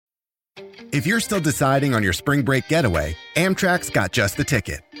If you're still deciding on your spring break getaway, Amtrak's got just the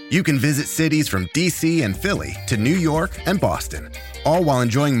ticket. You can visit cities from D.C. and Philly to New York and Boston, all while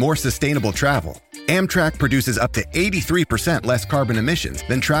enjoying more sustainable travel. Amtrak produces up to 83% less carbon emissions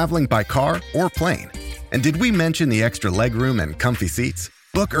than traveling by car or plane. And did we mention the extra legroom and comfy seats?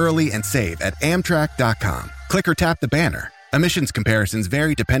 Book early and save at Amtrak.com. Click or tap the banner. Emissions comparisons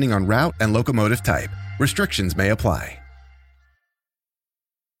vary depending on route and locomotive type. Restrictions may apply.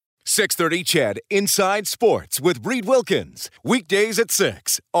 630 CHED Inside Sports with Reed Wilkins. Weekdays at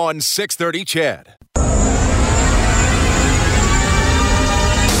 6 on 630 CHED.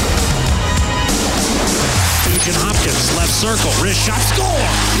 Nugent-Hopkins, left circle, wrist shot, score!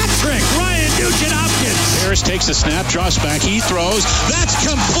 Hat-trick, Ryan Nugent-Hopkins. Harris takes a snap, drops back, he throws. That's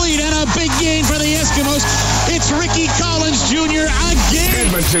complete and a big gain for the Eskimos. It's Ricky Collins Jr. again.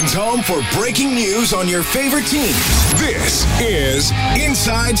 Edmonton's home for breaking news on your favorite teams. This is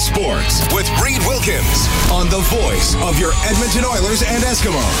Inside Sports with Reed Wilkins on the voice of your Edmonton Oilers and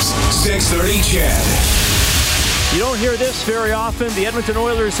Eskimos. 630 CHED. You don't hear this very often. The Edmonton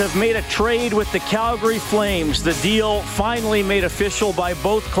Oilers have made a trade with the Calgary Flames. The deal finally made official by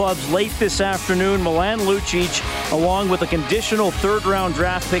both clubs late this afternoon. Milan Lucic, along with a conditional third-round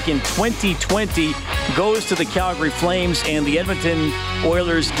draft pick in 2020, goes to the Calgary Flames, and the Edmonton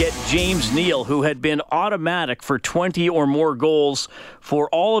Oilers get James Neal, who had been automatic for 20 or more goals for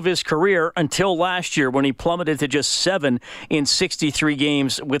all of his career until last year when he plummeted to just 7 in 63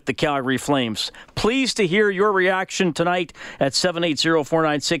 games with the Calgary Flames. Pleased to hear your reaction tonight at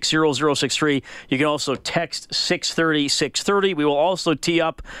 780-496-0063. You can also text 630-630. We will also tee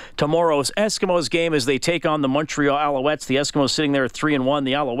up tomorrow's Eskimos game as they take on the Montreal Alouettes. The Eskimos sitting there at 3-1.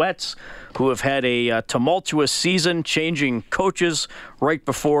 The Alouettes, who have had a tumultuous season, changing coaches right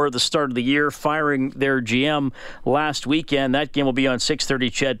before the start of the year, firing their GM last weekend. That game will be on 6:30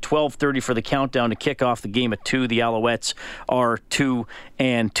 CHED, 12:30 for the countdown to kick off the game at 2. The Alouettes are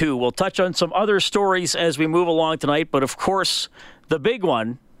 2-2. We'll touch on some other stories as we move along tonight, but of course, the big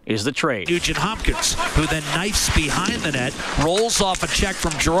one is the trade. Nugent-Hopkins, who then knifes behind the net, rolls off a check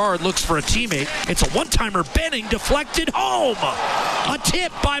from Gerard, looks for a teammate. It's a one-timer. Benning deflected home. A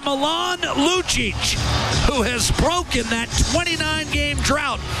tip by Milan Lucic, who has broken that 29-game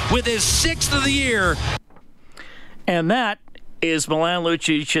drought with his 6th of the year. And that is Milan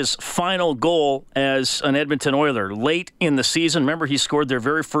Lucic's final goal as an Edmonton Oiler late in the season. Remember, he scored their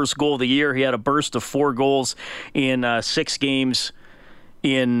very first goal of the year. He had a burst of 4 goals in 6 games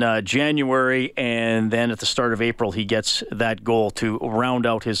in January, and then at the start of April, he gets that goal to round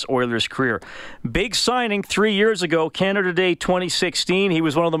out his Oilers career. Big signing 3 years ago, Canada Day 2016. He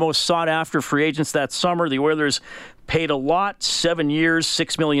was one of the most sought-after free agents that summer. The Oilers paid a lot, 7 years,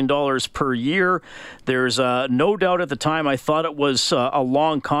 $6 million per year. There's no doubt at the time I thought it was a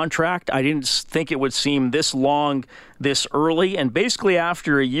long contract. I didn't think it would seem this long this early. And basically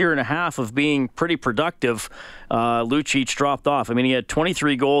after a year and a half of being pretty productive, Lucic dropped off. I mean, he had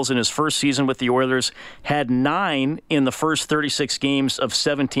 23 goals in his first season with the Oilers, had 9 in the first 36 games of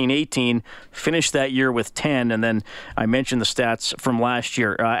 17-18, finished that year with 10, and then I mentioned the stats from last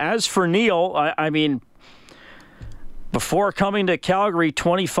year. As for Neal, I mean, before coming to Calgary,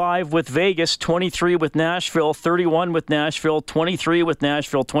 25 with Vegas, 23 with Nashville, 31 with Nashville, 23 with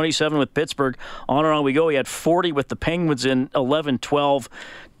Nashville, 27 with Pittsburgh. On and on we go. He had 40 with the Penguins in 11-12.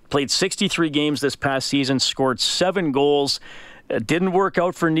 Played 63 games this past season, scored 7 goals. Didn't work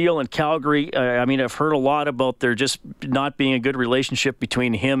out for Neal in Calgary. I mean, I've heard a lot about there just not being a good relationship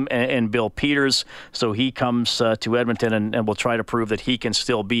between him and Bill Peters. So he comes to Edmonton and will try to prove that he can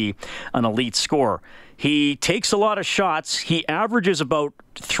still be an elite scorer. He takes a lot of shots. He averages about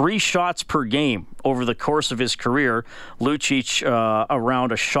 3 shots per game over the course of his career. Lucic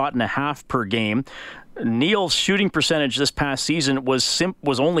around a shot and a half per game. Neal's shooting percentage this past season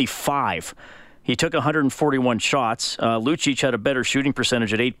was only 5. He took 141 shots. Lucic had a better shooting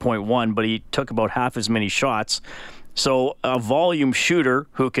percentage at 8.1, but he took about half as many shots. So a volume shooter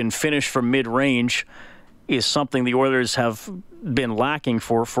who can finish from mid-range is something the Oilers have been lacking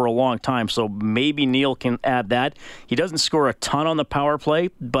for a long time. So maybe Neal can add that. He doesn't score a ton on the power play,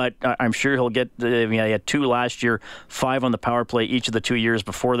 but I'm sure he'll get, he had 2 last year, 5 on the power play each of the 2 years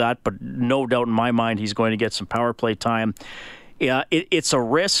before that, but no doubt in my mind he's going to get some power play time. Yeah, it's a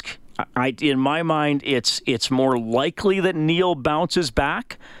risk. In my mind, it's more likely that Neal bounces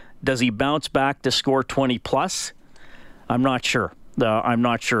back. Does he bounce back to score 20 plus? I'm not sure.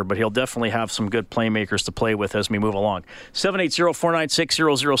 But he'll definitely have some good playmakers to play with as we move along.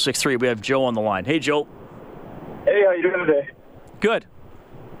 780-496-0063. We have Joe on the line. Hey, Joe. Hey, how you doing today? Good.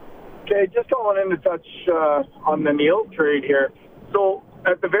 Okay, just calling in to touch on the Neal trade here. So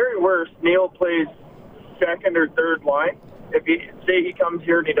at the very worst, Neil plays second or third line. If he comes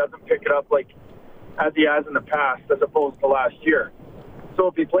here and he doesn't pick it up like as he has in the past, as opposed to last year. So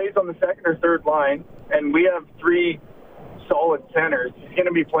if he plays on the second or third line, and we have 3 solid centers, he's going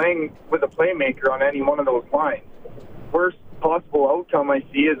to be playing with a playmaker on any one of those lines. Worst possible outcome I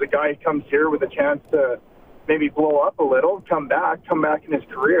see is a guy comes here with a chance to maybe blow up a little, come back in his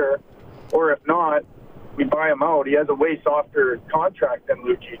career, or if not, we buy him out. He has a way softer contract than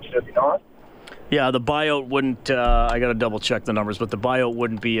Lucic, does he not? Yeah, the buyout wouldn't, I got to double check the numbers, but the buyout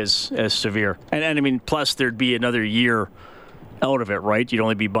wouldn't be as severe. And I mean, plus there'd be another year out of it, right? You'd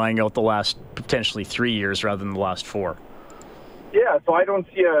only be buying out the last potentially 3 years rather than the last 4. Yeah, so I don't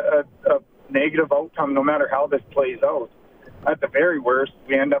see a negative outcome no matter how this plays out. At the very worst,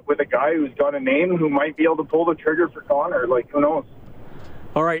 we end up with a guy who's got a name who might be able to pull the trigger for Connor. Like, who knows?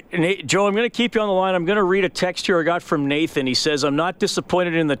 All right, Joe, I'm going to keep you on the line. I'm going to read a text here I got from Nathan. He says, I'm not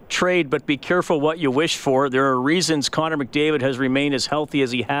disappointed in the trade, but be careful what you wish for. There are reasons Connor McDavid has remained as healthy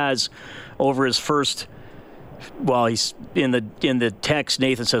as he has over his first, well, he's in the text,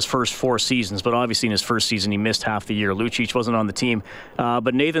 Nathan says first 4 seasons, but obviously in his first season he missed half the year. Lucic wasn't on the team.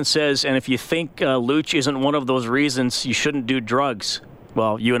 But Nathan says, and if you think Luch isn't one of those reasons, you shouldn't do drugs.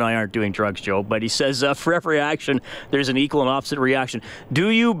 Well, you and I aren't doing drugs, Joe, but he says for every action, there's an equal and opposite reaction. Do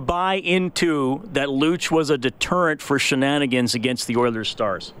you buy into that Luch was a deterrent for shenanigans against the Oilers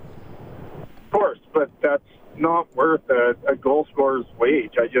Stars? Of course, but that's not worth a goal scorer's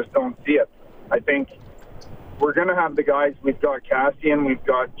wage. I just don't see it. I think we're going to have the guys. We've got Cassian, we've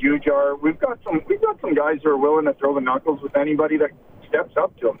got Ujar, we've got some guys who are willing to throw the knuckles with anybody that steps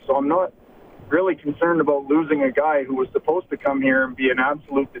up to them. So I'm not really concerned about losing a guy who was supposed to come here and be an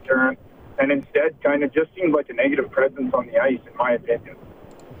absolute deterrent, and instead kind of just seemed like a negative presence on the ice, in my opinion.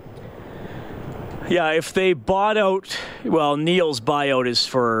 Yeah, if they bought out, well, Neil's buyout is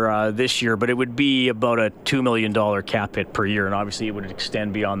for this year, but it would be about a $2 million cap hit per year, and obviously it would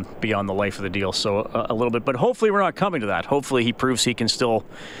extend beyond the life of the deal, so a little bit. But hopefully we're not coming to that. Hopefully he proves he can still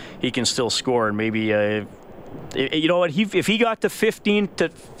score, and maybe you know what? If he got to 15 to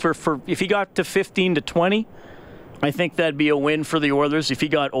 20, I think that'd be a win for the Oilers. If he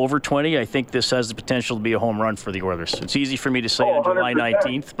got over 20, I think this has the potential to be a home run for the Oilers. It's easy for me to say on July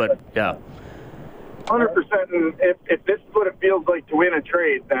 19th, but yeah. 100%. And if this is what it feels like to win a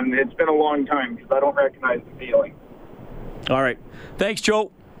trade, then it's been a long time because I don't recognize the feeling. All right. Thanks,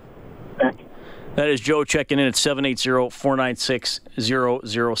 Joe. Thanks. That is Joe checking in at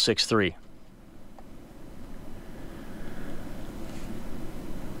 780-496-0063.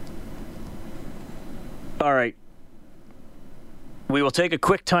 All right. We will take a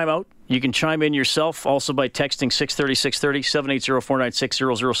quick timeout. You can chime in yourself also by texting 630-630,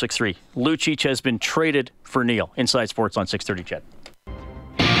 780-496-0063. Lucic has been traded for Neil. Inside Sports on 630 CHED.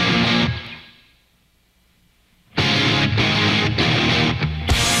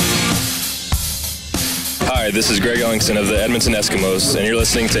 Hi, this is Greg Ellingson of the Edmonton Eskimos, and you're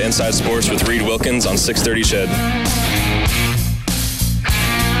listening to Inside Sports with Reed Wilkins on 630 CHED.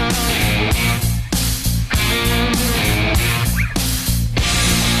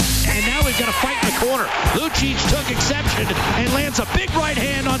 Got a fight in the corner. Lucic took exception and lands a big right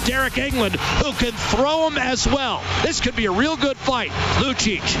hand on Derek England, who can throw him as well. This could be a real good fight.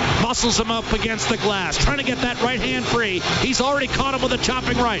 Lucic muscles him up against the glass, trying to get that right hand free. He's already caught him with a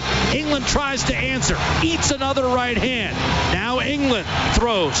chopping right. England tries to answer, eats another right hand. Now England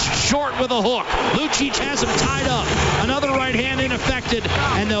throws short with a hook. Lucic has him tied up. Another right hand unaffected,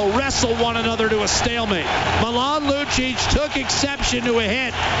 and they'll wrestle one another to a stalemate. Milan Lucic took exception to a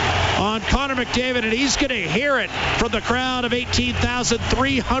hit on Connor McDavid, and he's going to hear it from the crowd of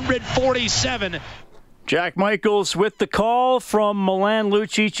 18,347. Jack Michaels with the call from Milan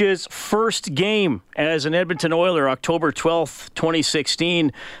Lucic's first game as an Edmonton Oiler, October 12th,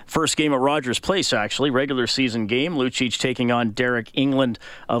 2016. First game at Rogers Place, actually. Regular season game. Lucic taking on Derek England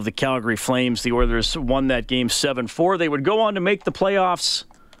of the Calgary Flames. The Oilers won that game 7-4. They would go on to make the playoffs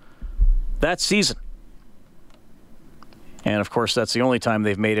that season. And, of course, that's the only time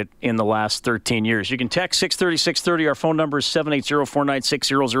they've made it in the last 13 years. You can text 630-630. Our phone number is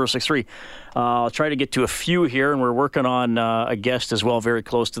 780-496-0063. I'll try to get to a few here, and we're working on a guest as well very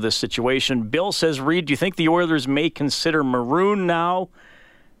close to this situation. Bill says, Reed, do you think the Oilers may consider Maroon now?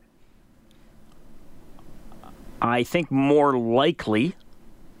 I think more likely.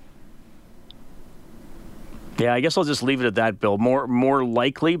 Yeah, I guess I'll just leave it at that, Bill. More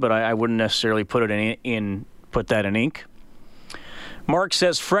likely, but I wouldn't necessarily put it put that in ink. Mark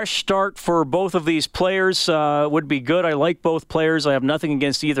says, fresh start for both of these players would be good. I like both players. I have nothing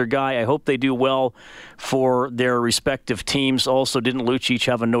against either guy. I hope they do well for their respective teams. Also, didn't Lucic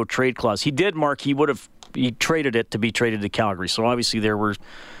have a no-trade clause? He did, Mark. He traded it to be traded to Calgary. So obviously there were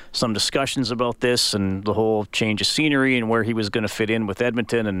some discussions about this and the whole change of scenery and where he was going to fit in with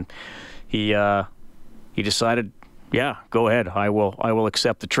Edmonton. And he decided, yeah, go ahead. I will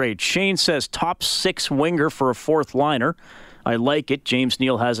accept the trade. Shane says, top 6 winger for a fourth liner. I like it. James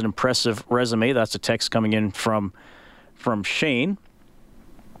Neal has an impressive resume. That's a text coming in from Shane.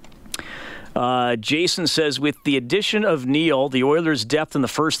 Jason says, with the addition of Neal, the Oilers' depth in the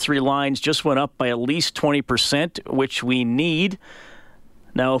first 3 lines just went up by at least 20%, which we need.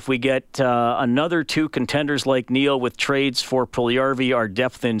 Now, if we get another 2 contenders like Neal with trades for Puljujarvi, our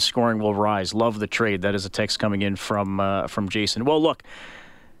depth in scoring will rise. Love the trade. That is a text coming in from Jason. Well, look,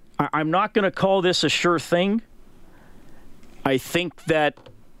 I'm not going to call this a sure thing. I think that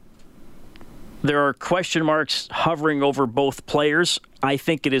there are question marks hovering over both players. I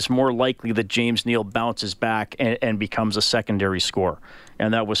think it is more likely that James Neal bounces back and becomes a secondary scorer,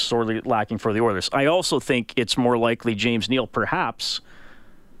 and that was sorely lacking for the Oilers. I also think it's more likely James Neal perhaps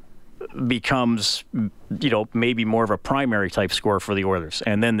becomes, maybe more of a primary type scorer for the Oilers,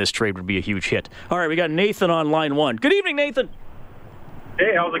 and then this trade would be a huge hit. All right, we got Nathan on line 1. Good evening, Nathan.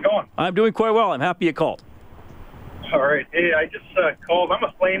 Hey, how's it going? I'm doing quite well. I'm happy you called. All right. Hey, I just called. I'm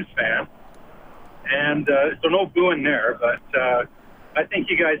a Flames fan, and so no booing there, but I think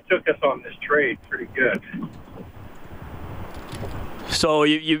you guys took us on this trade pretty good. So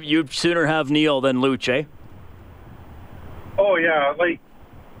you'd sooner have Neal than Luch, eh? Oh, yeah.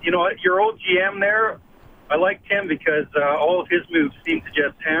 Your old GM there, I liked him because all of his moves seemed to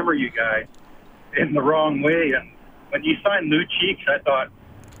just hammer you guys in the wrong way. And when you signed Lucic, I thought,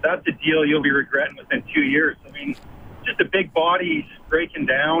 that's a deal you'll be regretting within 2 years. I mean, just a big body, he's breaking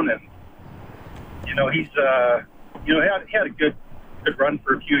down, and he's he had a good run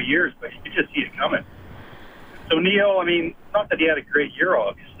for a few years, but you could just see it coming. So Neal, I mean, not that he had a great year,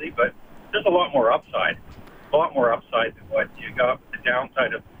 obviously, but there's a lot more upside than what you got with the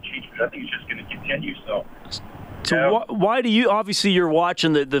downside of Lucic. I think it's just going to continue. So why do you? Obviously, you're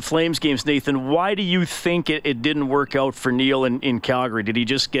watching the Flames games, Nathan. Why do you think it didn't work out for Neal in Calgary? Did he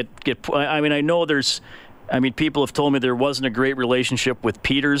just get? I mean, I know people have told me there wasn't a great relationship with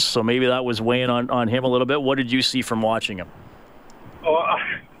Peters, so maybe that was weighing on him a little bit. What did you see from watching him? Oh,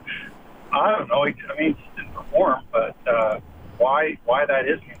 I don't know. I mean, he didn't perform, but why that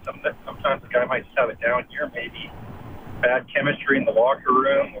is? I mean, sometimes the guy might just have a down year, maybe bad chemistry in the locker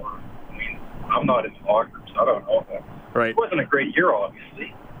room, or I'm not in the locker room, so I don't know. But right. It wasn't a great year,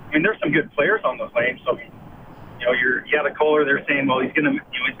 obviously. I mean, there's some good players on the Flames, so you had a caller there saying, well, he's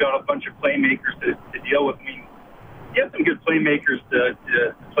got a bunch of playmakers to deal with. I mean, you have some good playmakers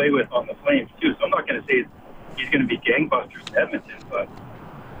to play with on the Flames too. So I'm not going to say he's going to be gangbusters in Edmonton, but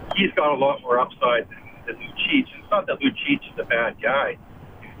he's got a lot more upside than Lucic. And it's not that Lucic is a bad guy.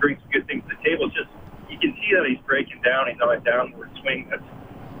 He brings some good things to the table. It's just you can see that he's breaking down. He's on a downward swing that's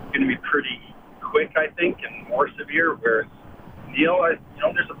going to be pretty quick, I think, and more severe. Whereas Neal,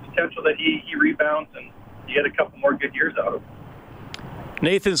 there's a potential that he rebounds and you get a couple more good years out of him.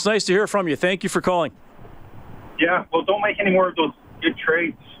 Nathan, it's nice to hear from you. Thank you for calling. Yeah, well, don't make any more of those good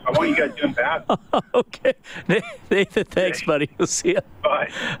trades. I want you guys doing bad. Okay. Nathan, thanks, buddy. We'll see you. Bye.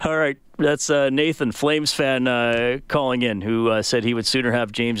 All right. That's Nathan, Flames fan, calling in, who said he would sooner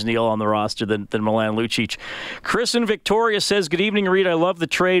have James Neal on the roster than Milan Lucic. Chris in Victoria says, good evening, Reed. I love the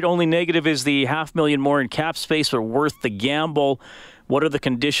trade. Only negative is the $500,000 more in cap space, but worth the gamble. What are the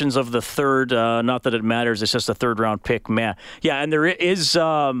conditions of the third? Not that it matters. It's just a third-round pick. Man. Yeah, and there is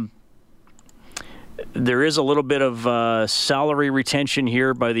a little bit of salary retention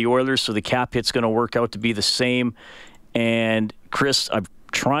here by the Oilers, so the cap hit's going to work out to be the same. And, Chris, I'm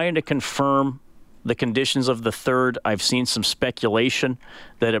trying to confirm the conditions of the third. I've seen some speculation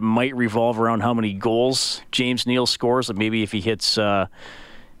that it might revolve around how many goals James Neal scores. Maybe if he hits, if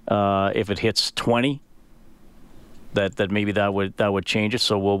it hits 20. That maybe that would change it.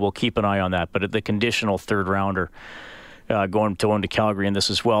 So we'll keep an eye on that. But the conditional third rounder going to Calgary in this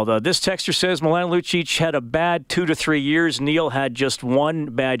as well. This texter says Milan Lucic had a bad 2 to 3 years. Neal had just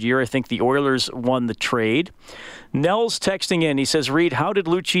one bad year. I think the Oilers won the trade. Nell's texting in. He says, Reed, how did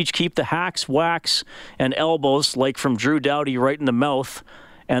Lucic keep the hacks, whacks, and elbows like from Drew Doughty right in the mouth,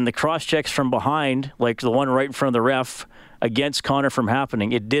 and the cross checks from behind like the one right in front of the ref against Connor from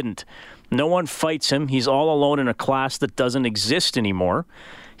happening? It didn't. No one fights him. He's all alone in a class that doesn't exist anymore.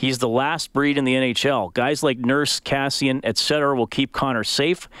 He's the last breed in the NHL. Guys like Nurse, Cassian, etc. will keep Connor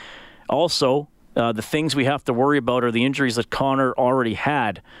safe. Also, The things we have to worry about are the injuries that Connor already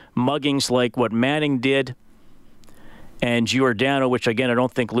had. Muggings like what Manning did, and Giordano, which, again, I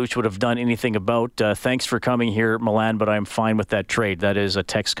don't think Luch would have done anything about. Thanks for coming here, Milan, but I'm fine with that trade. That is a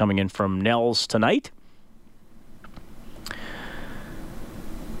text coming in from Nels tonight.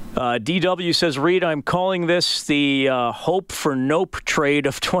 DW says, Reed, I'm calling this the hope for nope trade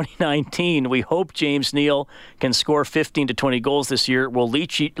of 2019. We hope James Neal can score 15 to 20 goals this year. Will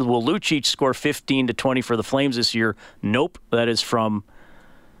Lucic score 15 to 20 for the Flames this year? Nope. That is from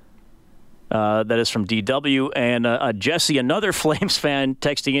DW. And Jesse, another Flames fan,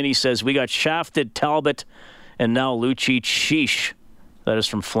 texting in, he says, we got shafted Talbot and now Lucic. Sheesh. That is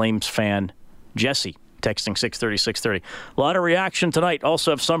from Flames fan Jesse. Texting 630. A lot of reaction tonight. Also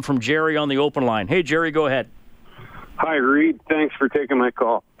have some from Jerry on the open line. Hey, Jerry, go ahead. Hi, Reed. Thanks for taking my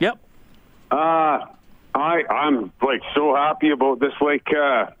call. Yep. I'm so happy about this.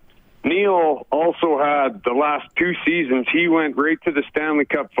 Neil also had the last 2 seasons. He went right to the Stanley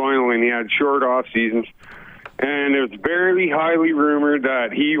Cup final, and he had short off seasons. And it was very highly rumored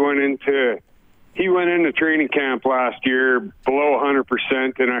that he went into training camp last year below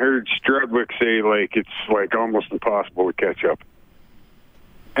 100%, and I heard Strudwick say, it's almost impossible to catch up.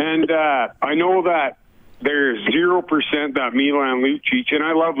 And I know that there's 0% that Milan Lucic, and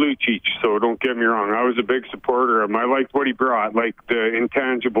I love Lucic, so don't get me wrong. I was a big supporter of him. I liked what he brought, the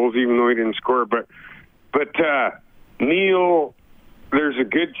intangibles, even though he didn't score. But Neil, there's a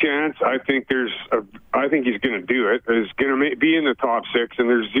good chance. I think he's going to do it. He's going to be in the top 6, and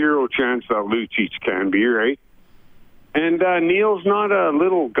there's 0 chance that Lucic can be, right? And Neil's not a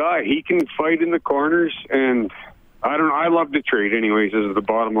little guy. He can fight in the corners, and I don't know. I love the trade anyways. This is the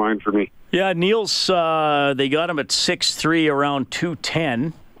bottom line for me. Yeah, Neil's, they got him at 6'3", around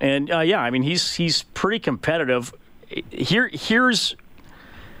 210. And, he's pretty competitive. Here's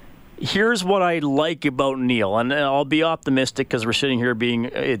what I like about Neil, and I'll be optimistic because we're sitting here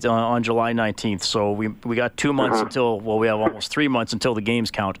it's on July 19th, so we got 2 months we have almost 3 months until the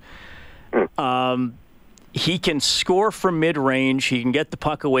games count. He can score from mid-range, he can get the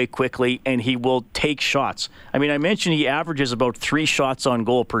puck away quickly, and he will take shots. I mentioned he averages about 3 shots on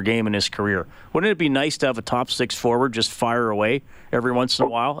goal per game in his career. Wouldn't it be nice to have a top 6 forward just fire away every once in a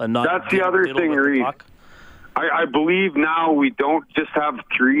while and not? That's the other thing, Reed. I believe now we don't just have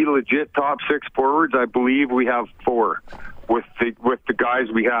 3 legit top 6 forwards. I believe we have 4 with the guys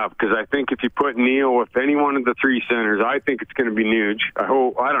we have. Because I think if you put Neil with any one of the 3 centers, I think it's going to be Nuge. I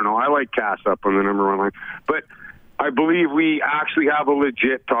don't know. I like Cass up on the number 1 line. But I believe we actually have a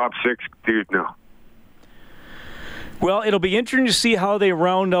legit top 6 dude now. Well, it'll be interesting to see how they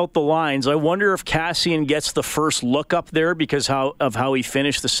round out the lines. I wonder if Kassian gets the first look up there because of how he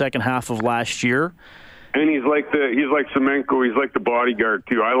finished the second half of last year. And he's like Semenko. He's like the bodyguard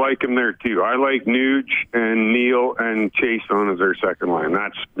too. I like him there too. I like Nuge and Neil and Chason as their second line.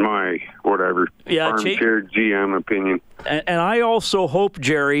 That's my armchair GM opinion. And I also hope,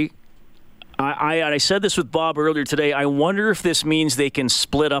 Jerry. I said this with Bob earlier today. I wonder if this means they can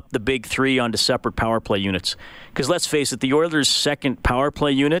split up the big 3 onto separate power play units. Because let's face it, the Oilers' second power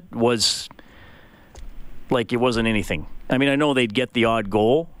play unit was it wasn't anything. I know they'd get the odd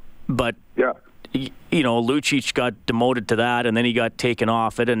goal, but yeah. Lucic got demoted to that, and then he got taken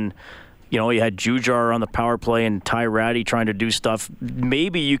off it, and you had Jujar on the power play and Ty Ratty trying to do stuff.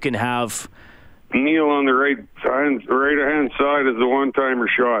 Maybe you can have Neil on the right hand side as the one-timer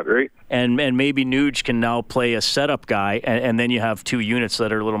shot, right? And maybe Nuge can now play a setup guy, and then you have 2 units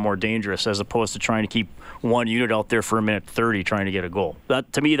that are a little more dangerous as opposed to trying to keep 1 unit out there for a minute 30 trying to get a goal.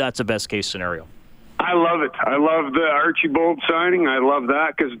 That, to me, that's a best-case scenario. I love it. I love the Archibald signing. I love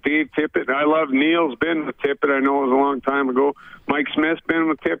that because Dave Tippett. I love Neil's been with Tippett. I know it was a long time ago. Mike Smith's been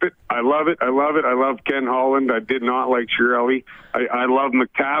with Tippett. I love it. I love Ken Holland. I did not like Chiarelli. I love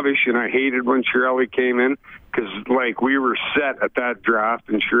McTavish, and I hated when Chiarelli came in because, we were set at that draft,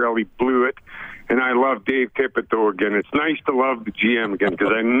 and Chiarelli blew it. And I love Dave Tippett, though, again. It's nice to love the GM again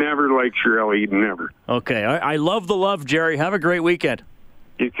because I never liked Chiarelli, never. Okay. I love the love, Jerry. Have a great weekend.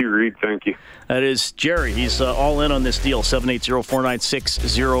 You too, Reed. Thank you. That is Jerry. He's all in on this deal,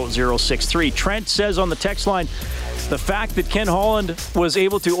 780-496-0063. Trent says on the text line, the fact that Ken Holland was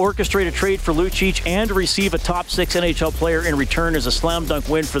able to orchestrate a trade for Lucic and receive a top 6 NHL player in return is a slam dunk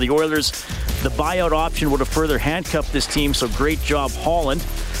win for the Oilers. The buyout option would have further handcuffed this team, so great job, Holland.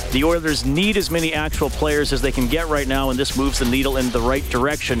 The Oilers need as many actual players as they can get right now, and this moves the needle in the right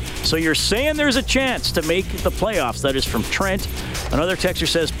direction. So you're saying there's a chance to make the playoffs. That is from Trent. Another texter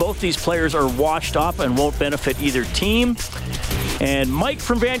says both these players are washed up and won't benefit either team. And Mike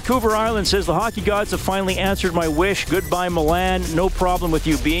from Vancouver Island says, the hockey gods have finally answered my wish. Goodbye, Milan. No problem with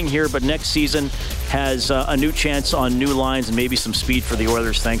you being here, but next season has a new chance on new lines and maybe some speed for the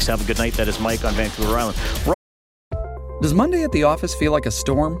Oilers. Thanks. Have a good night. That is Mike on Vancouver Island. Does Monday at the office feel like a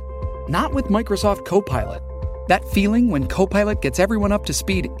storm? Not with Microsoft Copilot. That feeling when Copilot gets everyone up to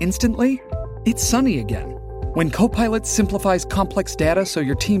speed instantly? It's sunny again. When Copilot simplifies complex data so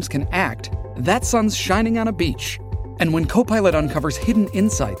your teams can act, that sun's shining on a beach. And when Copilot uncovers hidden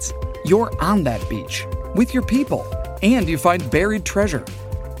insights, you're on that beach with your people, and you find buried treasure.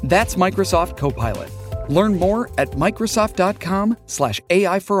 That's Microsoft Copilot. Learn more at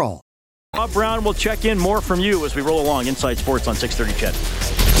Microsoft.com/AI for all. Bob Brown will check in more from you as we roll along Inside Sports on 630 CHED.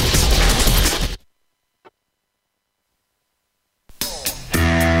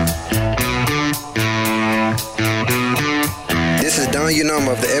 This is Don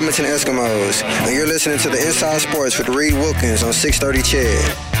Unama of the Edmonton Eskimos, and you're listening to the Inside Sports with Reed Wilkins on 630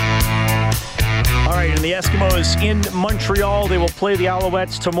 CHED. All right, and the Eskimos in Montreal, they will play the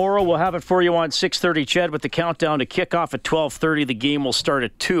Alouettes tomorrow. We'll have it for you on 630 CHED with the countdown to kickoff at 12:30. The game will start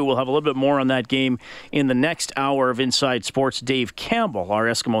at 2. We'll have a little bit more on that game in the next hour of Inside Sports. Dave Campbell, our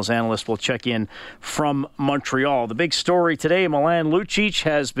Eskimos analyst, will check in from Montreal. The big story today, Milan Lucic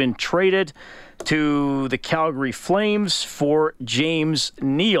has been traded to the Calgary Flames for James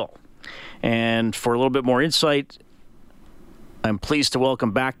Neal. And for a little bit more insight, I'm pleased to welcome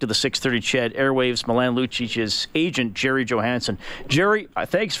back to the 630 CHED airwaves Milan Lucic's agent, Jerry Johansson. Jerry,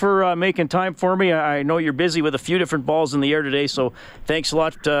 thanks for making time for me. I know you're busy with a few different balls in the air today, so thanks a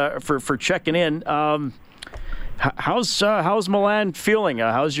lot for checking in. How's Milan feeling?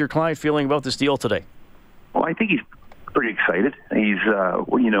 How's your client feeling about this deal today? Well, I think he's pretty excited. He's,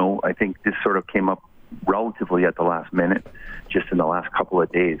 I think this sort of came up relatively at the last minute, just in the last couple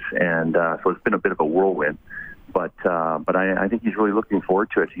of days, and so it's been a bit of a whirlwind. But I think he's really looking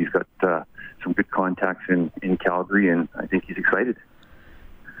forward to it. He's got some good contacts in Calgary, and I think he's excited.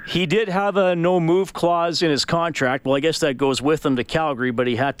 He did have a no-move clause in his contract. Well, I guess that goes with him to Calgary, but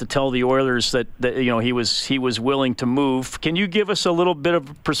he had to tell the Oilers that he was willing to move. Can you give us a little bit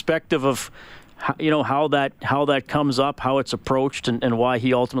of perspective of how that comes up, how it's approached, and why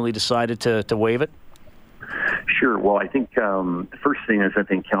he ultimately decided to waive it? Sure. Well, I think the first thing is I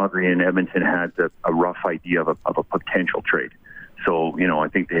think Calgary and Edmonton had a rough idea of a potential trade. So, I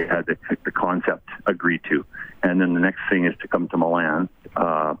think they had the concept agreed to. And then the next thing is to come to Milan,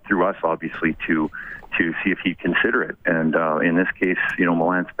 through us, obviously, to see if he'd consider it. And in this case,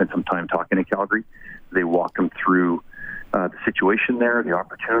 Milan spent some time talking to Calgary. They walked him through the situation there, the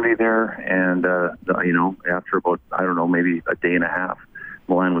opportunity there. And, after about, maybe a day and a half,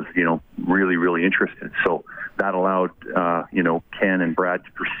 Milan was, really, really interested. So that allowed, Ken and Brad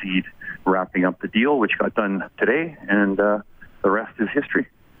to proceed wrapping up the deal, which got done today, and the rest is history.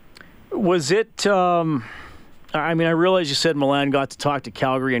 Was it, I realize you said Milan got to talk to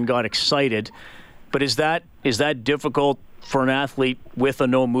Calgary and got excited, but is that difficult for an athlete with a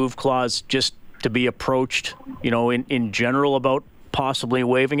no-move clause just to be approached, in general about possibly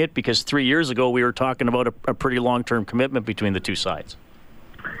waiving it? Because 3 years ago we were talking about a pretty long-term commitment between the two sides.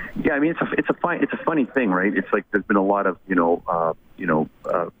 Yeah, it's a funny thing, right? It's like there's been a lot of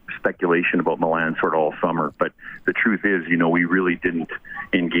speculation about Milan sort of all summer, but the truth is, we really didn't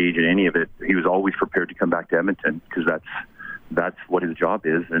engage in any of it. He was always prepared to come back to Edmonton because that's what his job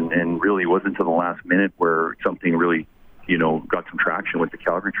is, and really wasn't until the last minute where something really got some traction with the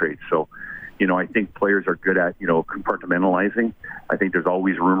Calgary trade. So, I think players are good at compartmentalizing. I think there's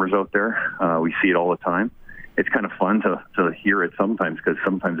always rumors out there. We see it all the time. It's kind of fun to hear it sometimes because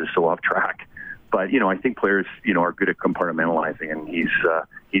sometimes it's so off track. But, I think players, are good at compartmentalizing, and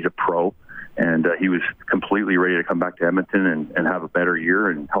he's a pro, and he was completely ready to come back to Edmonton and have a better year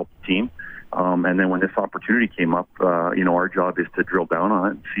and help the team. And then when this opportunity came up, our job is to drill down on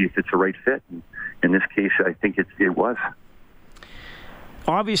it and see if it's the right fit. And in this case, I think it was.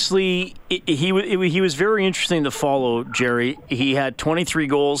 Obviously, he was very interesting to follow, Jerry. He had 23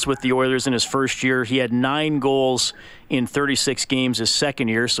 goals with the Oilers in his first year. He had 9 goals in 36 games his second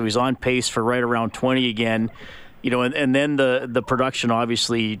year, so he's on pace for right around 20 again. And then the production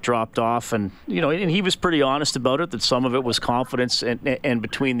obviously dropped off, and and he was pretty honest about it, that some of it was confidence and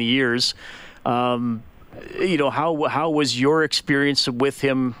between the years. How was your experience with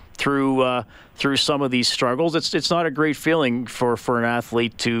him through some of these struggles? It's not a great feeling for an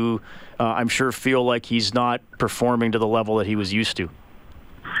athlete to, I'm sure, feel like he's not performing to the level that he was used to.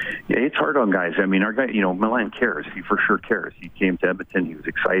 Yeah, it's hard on guys. Our guy, Milan cares. He for sure cares. He came to Edmonton. He was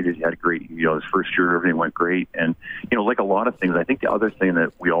excited. He had a great, his first year, everything went great. And, like a lot of things, I think the other thing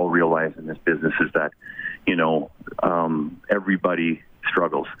that we all realize in this business is that, everybody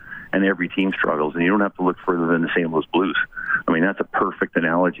struggles and every team struggles, and you don't have to look further than the St. Louis Blues. I mean, that's a perfect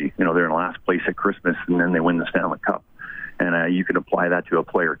analogy. They're in last place at Christmas, and then they win the Stanley Cup. And you can apply that to a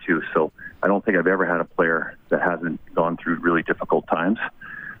player, too. So I don't think I've ever had a player that hasn't gone through really difficult times.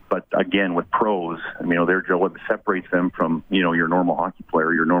 But again, with pros, what separates them from, your normal hockey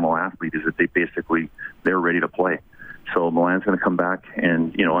player, your normal athlete, is that they're ready to play. So Milan's going to come back,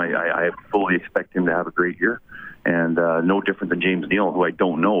 and, I fully expect him to have a great year. And no different than James Neal, who I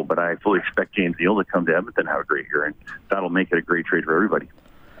don't know, but I fully expect James Neal to come to Edmonton and have a great year, and that'll make it a great trade for everybody.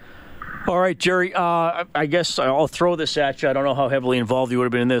 All right, Jerry, I guess I'll throw this at you. I don't know how heavily involved you would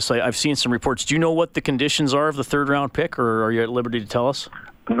have been in this. I've seen some reports. Do you know what the conditions are of the third-round pick, or are you at liberty to tell us?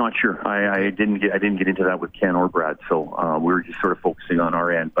 I'm not sure. I didn't get into that with Ken or Brad, so we were just sort of focusing on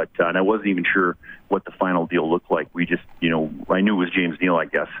our end. But and I wasn't even sure what the final deal looked like. We just, I knew it was James Neal, I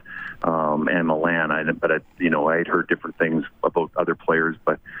guess, and Milan. I had heard different things about other players,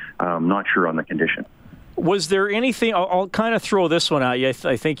 but I'm not sure on the condition. Was there anything? I'll kind of throw this one at you.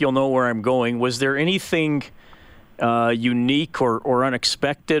 I think you'll know where I'm going. Was there anything unique or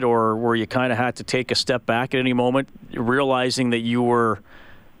unexpected, or where you kind of had to take a step back at any moment, realizing that you were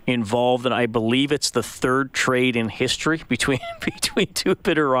involved in, I believe it's the third trade in history between two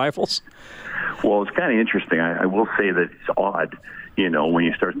bitter rivals? Well, it's kind of interesting. I will say that it's odd, when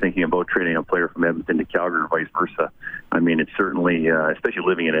you start thinking about trading a player from Edmonton to Calgary or vice versa. I mean, it's certainly, especially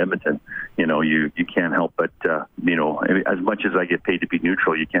living in Edmonton, you can't help but, as much as I get paid to be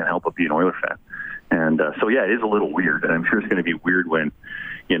neutral, you can't help but be an Oilers fan. And so, yeah, it is a little weird. And I'm sure it's going to be weird when,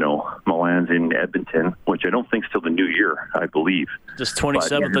 Milan's in Edmonton, which I don't think is till the new year, I believe. Just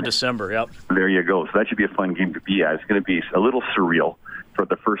 27th of December, yep. There you go. So that should be a fun game to be at. It's going to be a little surreal for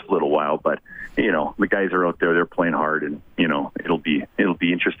the first little while, but, the guys are out there, they're playing hard, and, it'll be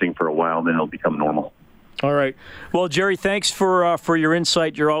interesting for a while, then it'll become normal. All right. Well, Jerry, thanks for your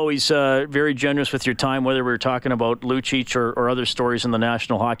insight. You're always very generous with your time, whether we're talking about Lucic or other stories in the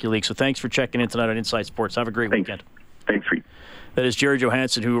National Hockey League. So thanks for checking in tonight on Inside Sports. Have a great weekend. Thanks, Reed. That is Jerry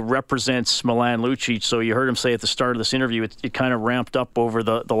Johansson, who represents Milan Lucic. So you heard him say at the start of this interview, it kind of ramped up over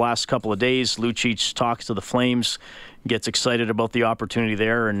the last couple of days. Lucic talks to the Flames, gets excited about the opportunity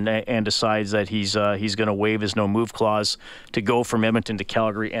there, and decides that he's going to waive his no-move clause to go from Edmonton to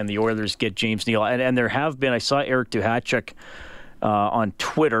Calgary, and the Oilers get James Neal. And there have been, I saw Eric Duhatschek on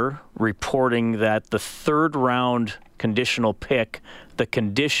Twitter reporting that the third-round conditional pick, the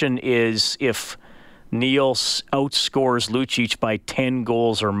condition is if Neal outscores Lucic by 10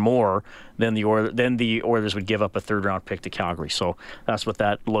 goals or more, then the Oilers would give up a third-round pick to Calgary. So that's what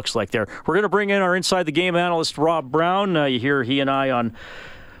that looks like there. We're going to bring in our Inside the Game analyst, Rob Brown. You hear he and I on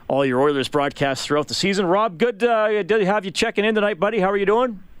all your Oilers broadcasts throughout the season. Rob, good to have you checking in tonight, buddy. How are you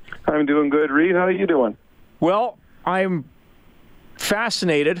doing? I'm doing good, Reed. How are you doing? Well, I'm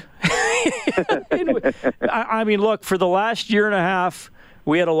fascinated. I mean, look, for the last year and a half,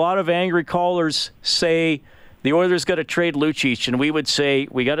 we had a lot of angry callers say the Oilers got to trade Lucic, and we would say,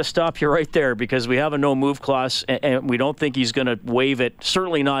 we got to stop you right there because we have a no-move clause, and we don't think he's going to waive it,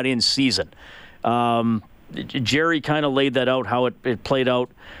 certainly not in season. Jerry kind of laid that out, how it played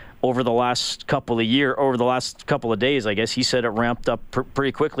out over the last couple of days, I guess. He said it ramped up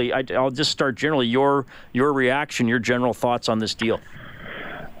pretty quickly. I'll just start generally. Your reaction, your general thoughts on this deal.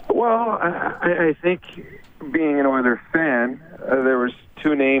 Well, I think being an Oilers fan, there was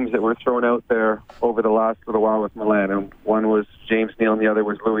two names that were thrown out there over the last little while with Milan, and one was James Neal and the other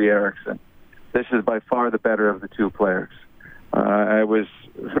was Louis Eriksson. This is by far the better of the two players. I was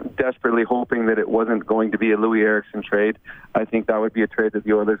desperately hoping that it wasn't going to be a Louis Eriksson trade. I think that would be a trade that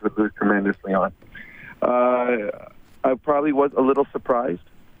the Oilers would lose tremendously on. I probably was a little surprised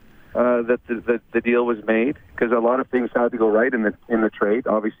that the deal was made, because a lot of things had to go right in the trade.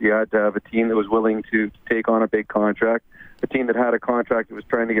 Obviously, you had to have a team that was willing to take on a big contract, a team that had a contract that was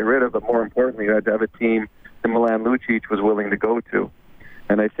trying to get rid of, but more importantly, you had to have a team that Milan Lucic was willing to go to.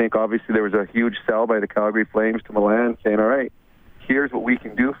 And I think, obviously, there was a huge sell by the Calgary Flames to Milan saying, all right, here's what we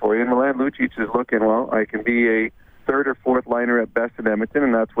can do for you. And Milan Lucic is looking, well, I can be a third or fourth liner at best in Edmonton,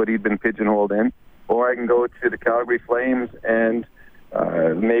 and that's what he'd been pigeonholed in. Or I can go to the Calgary Flames and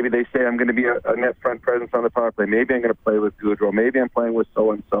maybe they say I'm going to be a net front presence on the power play. Maybe I'm going to play with Gaudreau. Maybe I'm playing with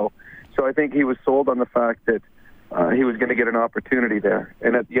so-and-so. So I think he was sold on the fact that he was going to get an opportunity there.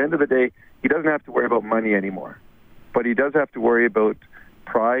 And at the end of the day, he doesn't have to worry about money anymore. But he does have to worry about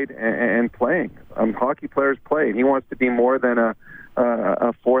pride and playing. Hockey players play, and he wants to be more than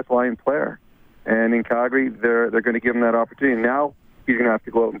a fourth-line player. And in Calgary, they're going to give him that opportunity. Now he's going to have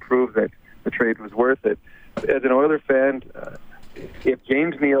to go out and prove that the trade was worth it. As an Oilers fan, if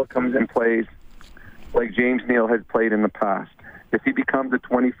James Neal comes and plays like James Neal has played in the past, if he becomes a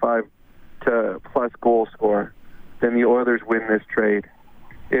 25-plus goal scorer, then the Oilers win this trade.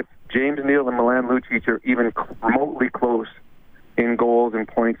 If James Neal and Milan Lucic are even remotely close in goals and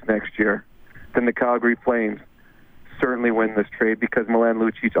points next year, then the Calgary Flames certainly win this trade because Milan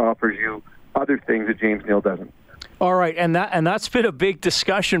Lucic offers you other things that James Neal doesn't. All right, and that's been a big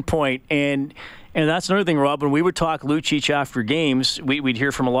discussion point, and that's another thing, Rob. When we would talk Lucic after games, we'd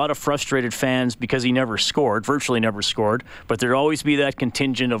hear from a lot of frustrated fans because he never scored, virtually never scored. But there'd always be that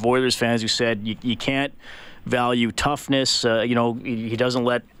contingent of Oilers fans who said you can't value toughness. He doesn't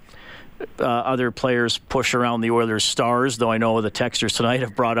let other players push around the Oilers' stars, though I know the texters tonight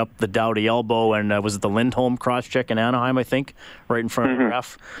have brought up the Doughty elbow and was it the Lindholm cross-check in Anaheim, I think, right in front of the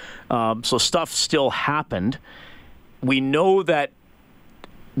ref. So stuff still happened. We know that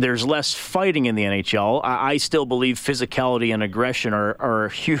there's less fighting in the NHL. I still believe physicality and aggression are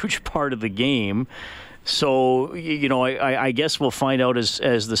a huge part of the game. So, I guess we'll find out as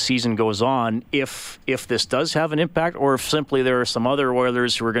the season goes on if this does have an impact or if simply there are some other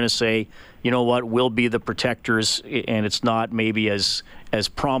Oilers who are going to say, you know what, we'll be the protectors, and it's not maybe as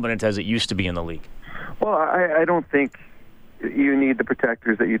prominent as it used to be in the league. Well, I don't think you need the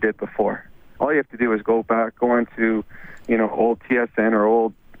protectors that you did before. All you have to do is go onto, old TSN or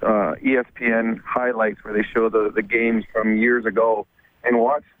old ESPN highlights where they show the games from years ago and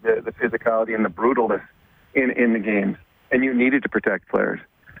watch the physicality and the brutalness in the games. And you needed to protect players.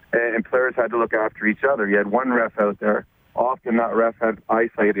 And players had to look after each other. You had one ref out there. Often that ref had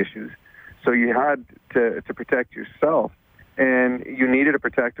eyesight issues. So you had to protect yourself. And you needed a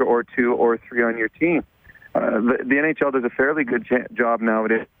protector or two or three on your team. The NHL does a fairly good job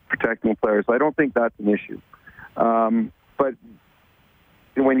nowadays protecting players. So I don't think that's an issue. But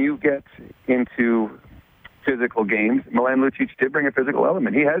when you get into physical games, Milan Lucic did bring a physical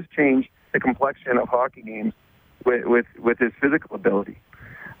element. He has changed the complexion of hockey games with his physical ability.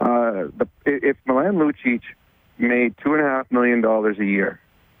 If Milan Lucic made $2.5 million a year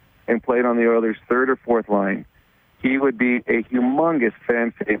and played on the Oilers' third or fourth line, he would be a humongous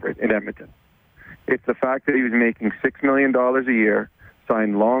fan favorite in Edmonton. It's the fact that he was making $6 million a year,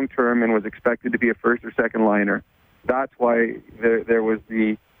 signed long-term, and was expected to be a first or second liner. That's why there was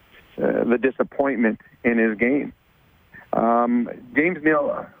the disappointment in his game. James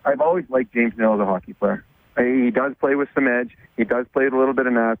Neal, I've always liked James Neal as a hockey player. He does play with some edge. He does play with a little bit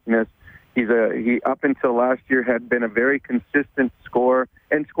of nastiness. He up until last year had been a very consistent scorer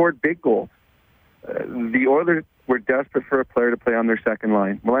and scored big goals. The Oilers were desperate for a player to play on their second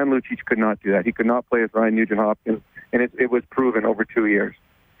line. Milan Lucic could not do that. He could not play with Ryan Nugent-Hopkins, and it was proven over 2 years.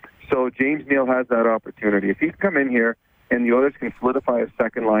 So James Neal has that opportunity. If he can come in here and the Oilers can solidify a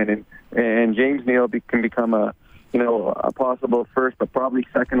second line, and James Neal can become a possible first but probably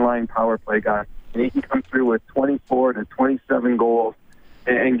second line power play guy, and he can come through with 24 to 27 goals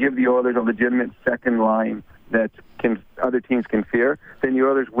and give the Oilers a legitimate second line that other teams can fear, then the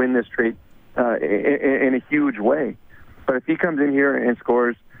Oilers win this trade in a huge way. But if he comes in here and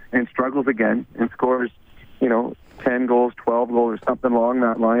scores and struggles again and scores, 10 goals, 12 goals, or something along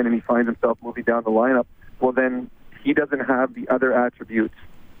that line, and he finds himself moving down the lineup, well, then he doesn't have the other attributes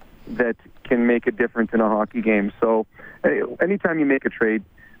that can make a difference in a hockey game. So anytime you make a trade,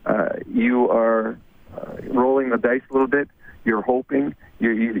 you are rolling the dice a little bit. You're hoping.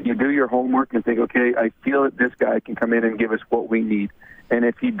 You do your homework and think, okay, I feel that this guy can come in and give us what we need. And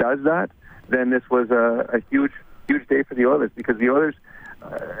if he does that, then this was a huge, huge day for the Oilers, because the Oilers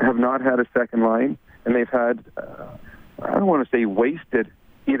have not had a second line, and they've had, I don't want to say wasted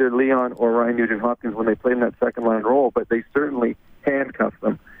either Leon or Ryan Nugent-Hopkins when they played in that second line role, but they certainly handcuffed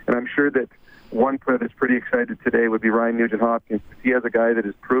them. And I'm sure that one player that's pretty excited today would be Ryan Nugent-Hopkins. He has a guy that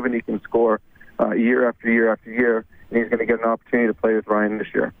has proven he can score year after year after year, and he's going to get an opportunity to play with Ryan this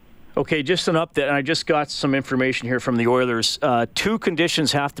year. Okay, just an update. I just got some information here from the Oilers. 2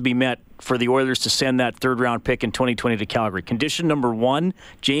 conditions have to be met for the Oilers to send that third-round pick in 2020 to Calgary. Condition number 1,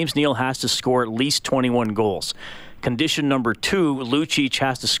 James Neal has to score at least 21 goals. Condition number 2, Lucic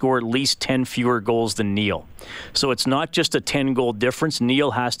has to score at least 10 fewer goals than Neal. So it's not just a 10-goal difference.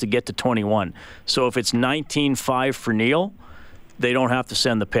 Neal has to get to 21. So if it's 19-5 for Neal, they don't have to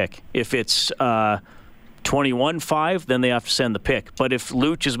send the pick. If it's 21-5, then they have to send the pick. But if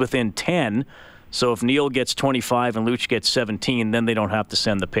Luch is within 10, so if Neal gets 25 and Luch gets 17, then they don't have to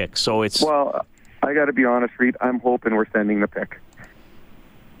send the pick. So it's... Well, I got to be honest, Reed, I'm hoping we're sending the pick.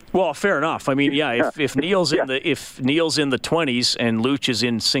 Well, fair enough. I mean, yeah, if Neal's in the 20s and Luch is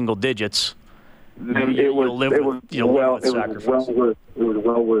in single digits, then you'll live with sacrifice. It was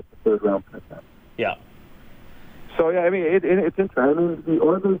well worth the third round pick. Yeah. So yeah, I mean, it's interesting. I mean, the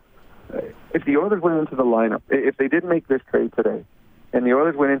Oilers, if the Oilers went into the lineup, if they didn't make this trade today, and the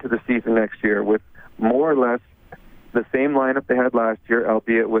Oilers went into the season next year with more or less the same lineup they had last year,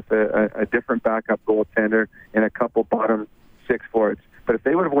 albeit with a different backup goaltender and a couple bottom six forwards. But if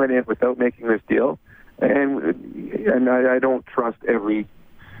they would have went in without making this deal, and I don't trust every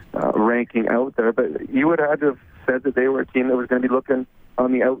ranking out there, but you would have had to have said that they were a team that was going to be looking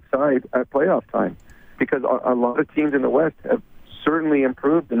on the outside at playoff time, because a lot of teams in the West have certainly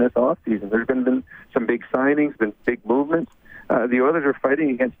improved in this offseason. There's been some big signings, been big movements. The Oilers are fighting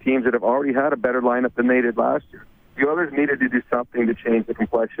against teams that have already had a better lineup than they did last year. The Oilers needed to do something to change the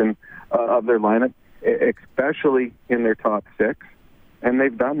complexion of their lineup, especially in their top six, and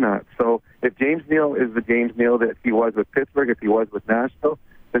they've done that. So if James Neal is the James Neal that he was with Pittsburgh, if he was with Nashville,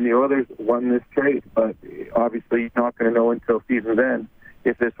 then the Oilers won this trade. But obviously, you're not going to know until season's end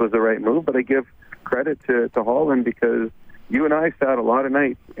if this was the right move. But I give credit to Holland, because you and I sat a lot of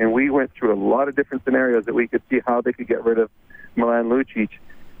nights, and we went through a lot of different scenarios that we could see how they could get rid of Milan Lucic,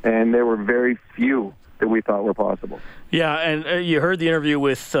 and there were very few that we thought were possible. Yeah, and you heard the interview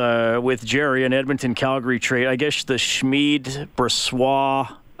with Jerry, an Edmonton-Calgary trade. I guess the Schmid,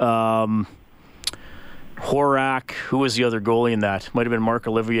 Brossoit, Horak, who was the other goalie in that? Might have been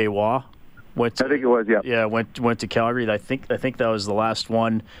Marc-Olivier Waugh. I think it was, yeah. Yeah, went to Calgary. I think that was the last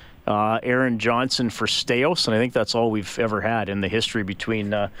one. Aaron Johnson for Staios, and I think that's all we've ever had in the history between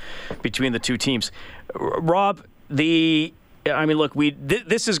the two teams. Rob, look,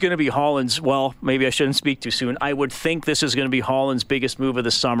 this is going to be Holland's, well, maybe I shouldn't speak too soon. I would think this is going to be Holland's biggest move of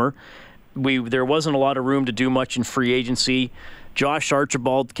the summer. There wasn't a lot of room to do much in free agency. Josh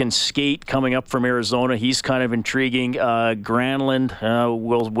Archibald can skate coming up from Arizona. He's kind of intriguing.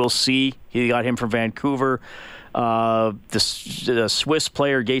 Granlund, we'll see. He got him from Vancouver. The Swiss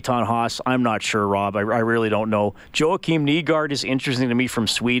player Gaetan Haas, I'm not sure, Rob. I really don't know. Joakim Nygard is interesting to me from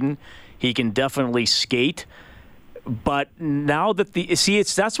Sweden. He can definitely skate. But now that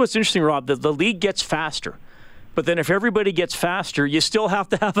that's what's interesting, Rob. The league gets faster. But then if everybody gets faster, you still have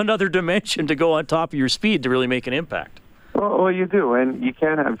to have another dimension to go on top of your speed to really make an impact. Well, you do, and you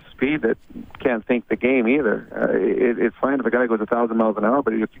can't have speed that can't think the game either. It's fine if a guy goes 1,000 miles an hour,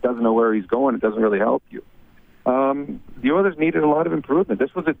 but if he doesn't know where he's going, it doesn't really help you. The Oilers needed a lot of improvement.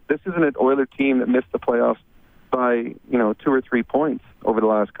 This isn't an Oilers team that missed the playoffs by 2 or 3 points over the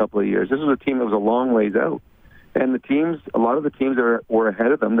last couple of years. This was a team that was a long ways out, and a lot of the teams that were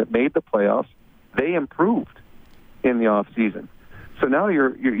ahead of them that made the playoffs, they improved in the off season. So now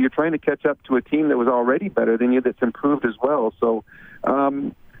you're trying to catch up to a team that was already better than you, that's improved as well. So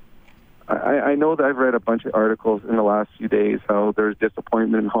I know that I've read a bunch of articles in the last few days how there's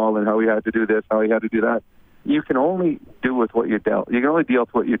disappointment in Holland, how he had to do this, how he had to do that. You can only do with what you're dealt. You can only deal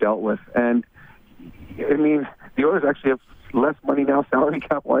with what you're dealt with. And I mean, the Oilers actually have less money now, salary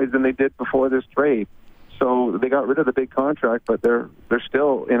cap wise, than they did before this trade. So they got rid of the big contract, but they're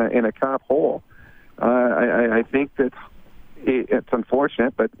still in a cap hole. I think that it's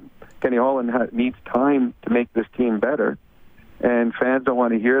unfortunate, but Kenny Holland needs time to make this team better, and fans don't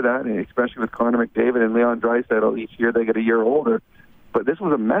want to hear that, and especially with Connor McDavid and Leon Draisaitl. Each year they get a year older, but this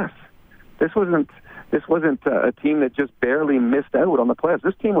was a mess. This wasn't a team that just barely missed out on the playoffs.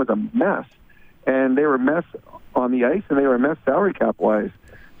 This team was a mess, and they were a mess on the ice, and they were a mess salary cap wise.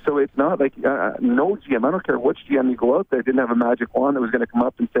 So it's not like no GM, I don't care which GM you go out there, didn't have a magic wand that was going to come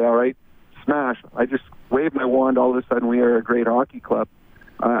up and say, all right, smash. I just waved my wand, all of a sudden we are a great hockey club.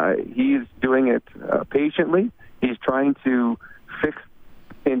 He's doing it patiently. He's trying to fix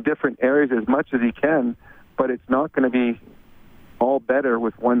in different areas as much as he can, but it's not going to be all better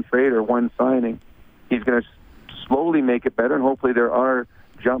with one trade or one signing. He's going to slowly make it better, and hopefully there are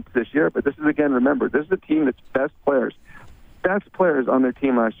jumps this year. But this is, again, remember, this is a team that's best players on their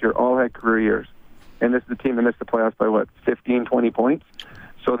team last year all had career years. And this is a team that missed the playoffs by, 15, 20 points?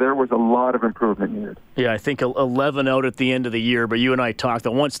 So there was a lot of improvement needed. Yeah, I think 11 out at the end of the year. But you and I talked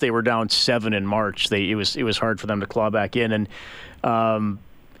that once they were down 7 in March, it was hard for them to claw back in. And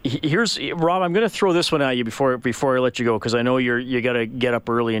here's Rob. I'm going to throw this one at you before I let you go, because I know you got to get up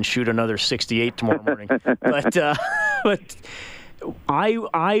early and shoot another 68 tomorrow morning. but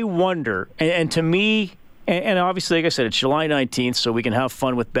I wonder, and to me, and obviously, like I said, it's July 19th, so we can have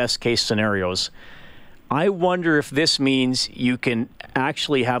fun with best case scenarios. I wonder if this means you can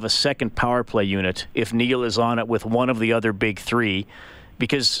actually have a second power play unit if Neal is on it with one of the other big three.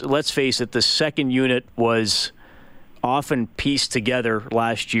 Because let's face it, the second unit was often pieced together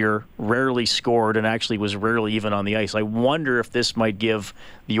last year, rarely scored, and actually was rarely even on the ice. I wonder if this might give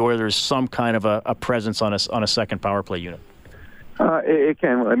the Oilers some kind of a presence on a second power play unit. It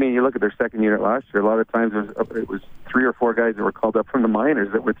can. I mean, you look at their second unit last year, a lot of times it was 3 or 4 guys that were called up from the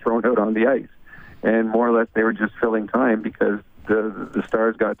minors that were thrown out on the ice. And more or less they were just filling time because the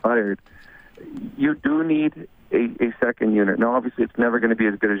stars got tired. You do need a second unit. Now, obviously, it's never going to be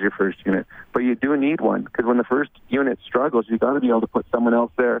as good as your first unit, but you do need one because when the first unit struggles, you've got to be able to put someone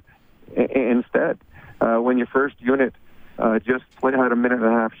else there instead. When your first unit just had a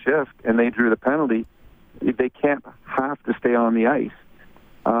minute-and-a-half shift and they drew the penalty, they can't have to stay on the ice.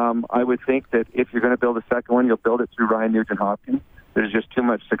 I would think that if you're going to build a second one, you'll build it through Ryan Nugent-Hopkins. There's just too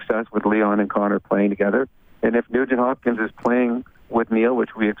much success with Leon and Connor playing together. And if Nugent-Hopkins is playing with Neil,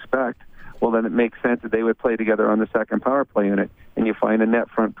 which we expect, well, then it makes sense that they would play together on the second power play unit, and you find a net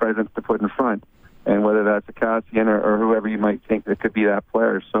front presence to put in front. And whether that's a Cassian or whoever you might think that could be that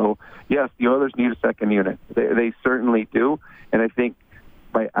player. So, yes, the Oilers need a second unit. They certainly do. And I think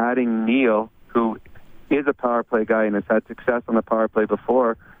by adding Neil, who is a power play guy and has had success on the power play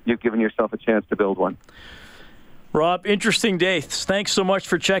before, you've given yourself a chance to build one. Rob, interesting day. Thanks so much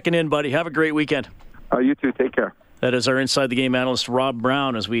for checking in, buddy. Have a great weekend. You too. Take care. That is our Inside the Game analyst, Rob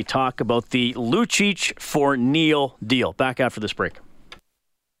Brown, as we talk about the Lucic for Neil deal. Back after this break.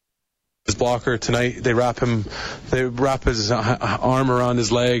 His blocker tonight, they wrap his arm around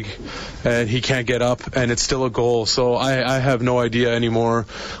his leg and he can't get up, and it's still a goal. So I have no idea anymore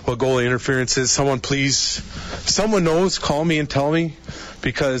what goalie interference is. Someone knows, call me and tell me,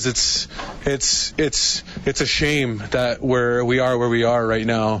 because it's a shame that we are where we are right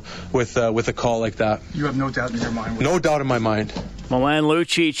now with a call like that. You have no doubt in your mind? No doubt in my mind. Milan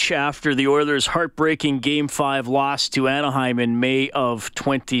Lucic, after the Oilers' heartbreaking Game 5 loss to Anaheim in May of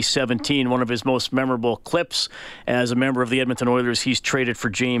 2017, one of his most memorable clips as a member of the Edmonton Oilers, he's traded for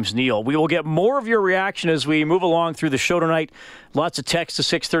James Neal. We will get more of your reaction as we move along through the show tonight. Lots of texts to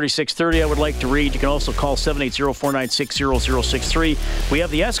 630-630 I would like to read. You can also call 780-496-0063. We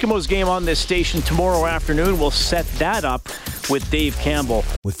have the Eskimos game on this station tomorrow afternoon. We'll set that up with Dave Campbell.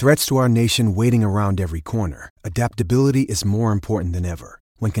 With threats to our nation waiting around every corner, adaptability is more important than ever.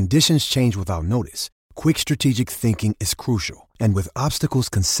 When conditions change without notice, quick strategic thinking is crucial. And with obstacles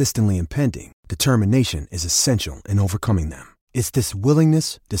consistently impending, determination is essential in overcoming them. It's this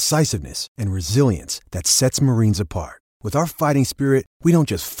willingness, decisiveness, and resilience that sets Marines apart. With our fighting spirit, we don't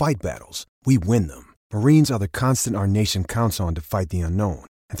just fight battles, we win them. Marines are the constant our nation counts on to fight the unknown.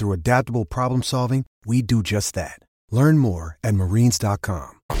 And through adaptable problem solving, we do just that. Learn more at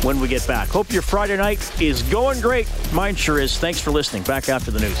Marines.com. When we get back. Hope your Friday night is going great. Mine sure is. Thanks for listening. Back after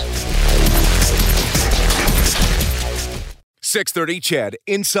the news. 630 CHED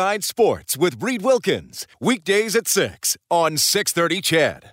Inside Sports with Reed Wilkins. Weekdays at 6 on 630 CHED.